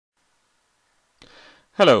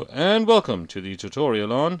Hello and welcome to the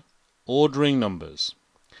tutorial on ordering numbers.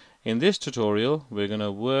 In this tutorial we're going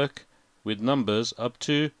to work with numbers up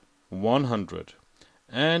to 100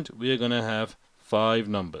 and we're going to have 5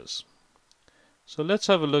 numbers. So let's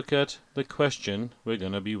have a look at the question we're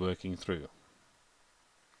going to be working through.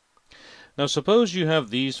 Now suppose you have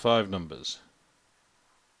these 5 numbers.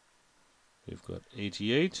 We've got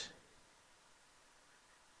 88,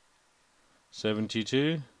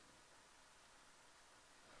 72,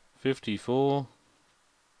 54,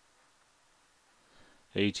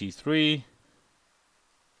 83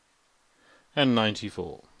 and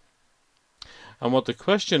 94. And what the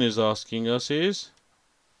question is asking us is,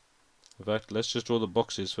 in fact let's just draw the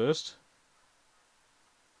boxes first.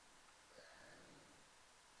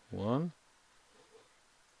 1,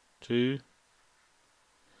 2,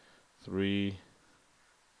 3,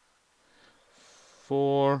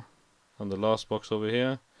 4, and the last box over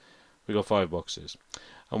here. We got 5 boxes.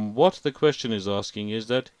 And what the question is asking is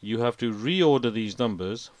that you have to reorder these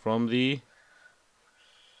numbers from the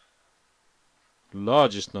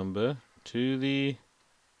largest number to the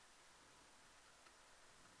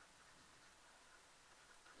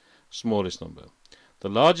smallest number. The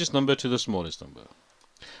largest number to the smallest number.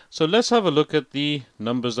 So let's have a look at the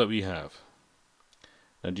numbers that we have.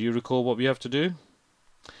 Now do you recall what we have to do?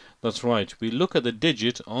 That's right, we look at the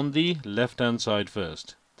digit on the left hand side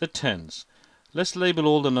first, the tens. Let's label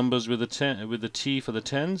all the numbers with the T for the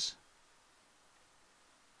tens.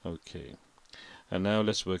 Okay, and now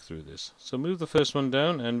let's work through this. So move the first one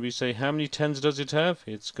down and we say how many tens does it have?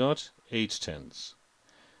 It's got 8 tens.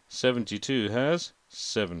 72 has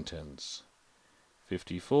 7 tens.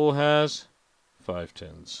 54 has 5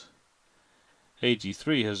 tens.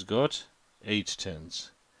 83 has got 8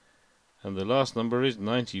 tens. And the last number is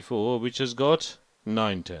 94, which has got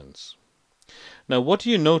 9 tens. Now what do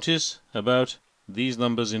you notice about these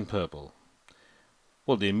numbers in purple?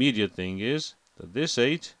 Well, the immediate thing is that this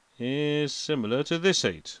 8 is similar to this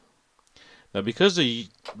 8. Now because the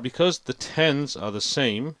tens are the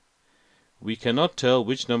same, we cannot tell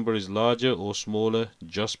which number is larger or smaller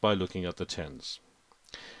just by looking at the tens.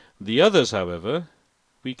 The others, however,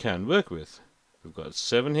 we can work with. We've got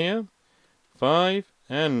 7 here, 5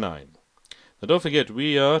 and 9. Now don't forget,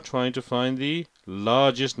 we are trying to find the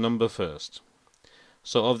largest number first.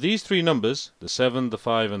 So of these 3 numbers, the 7, the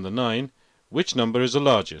 5 and the 9, which number is the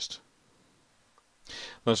largest?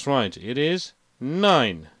 That's right, it is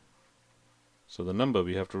 9. So the number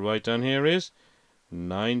we have to write down here is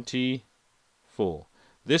 94.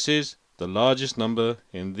 This is the largest number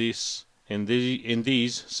in these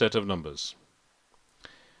set of numbers.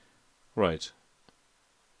 Right.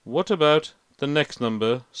 What about the next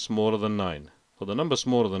number smaller than 9? Well, the number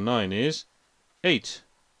smaller than 9 is 8.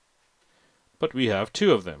 But we have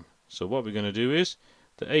 2 of them. So what we're going to do is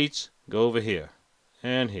the 8s go over here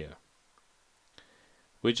and here.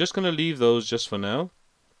 We're just going to leave those just for now.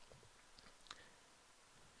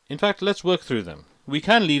 In fact, let's work through them. We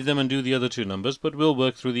can leave them and do the other 2 numbers, but we'll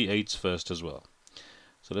work through the 8s first as well.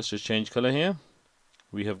 So let's just change color here.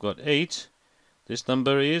 We have got 8. This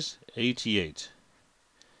number is 88.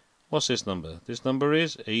 What's this number? This number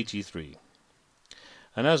is 83.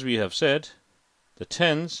 And as we have said, the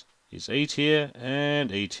tens is 8 here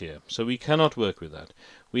and 8 here. So we cannot work with that.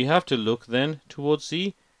 We have to look then towards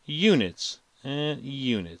the units and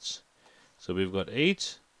units. So we've got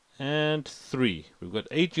 8 and 3. We've got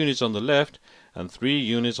 8 units on the left and 3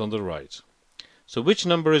 units on the right. So which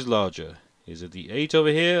number is larger? Is it the 8 over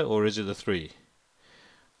here or is it the 3?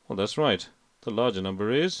 Well, that's right. The larger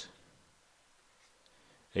number is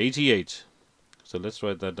 88. So let's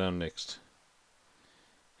write that down next.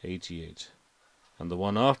 88. And the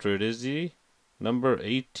one after it is the number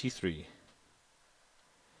 83,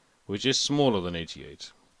 which is smaller than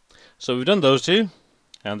 88. So we've done those 2,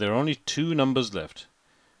 and there are only 2 numbers left.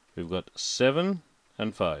 We've got 7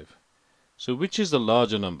 and 5. So which is the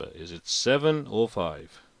larger number? Is it 7 or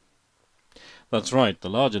 5? That's right, the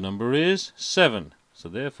larger number is 7. So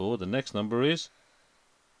therefore the next number is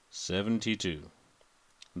 72.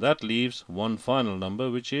 That leaves one final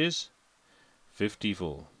number, which is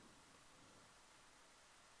 54.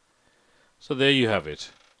 So there you have it.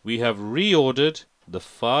 We have reordered the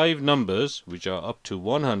 5 numbers which are up to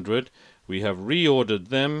 100. We have reordered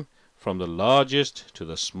them from the largest to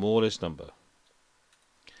the smallest number.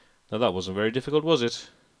 Now that wasn't very difficult, was it?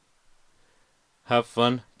 Have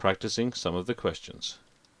fun practicing some of the questions.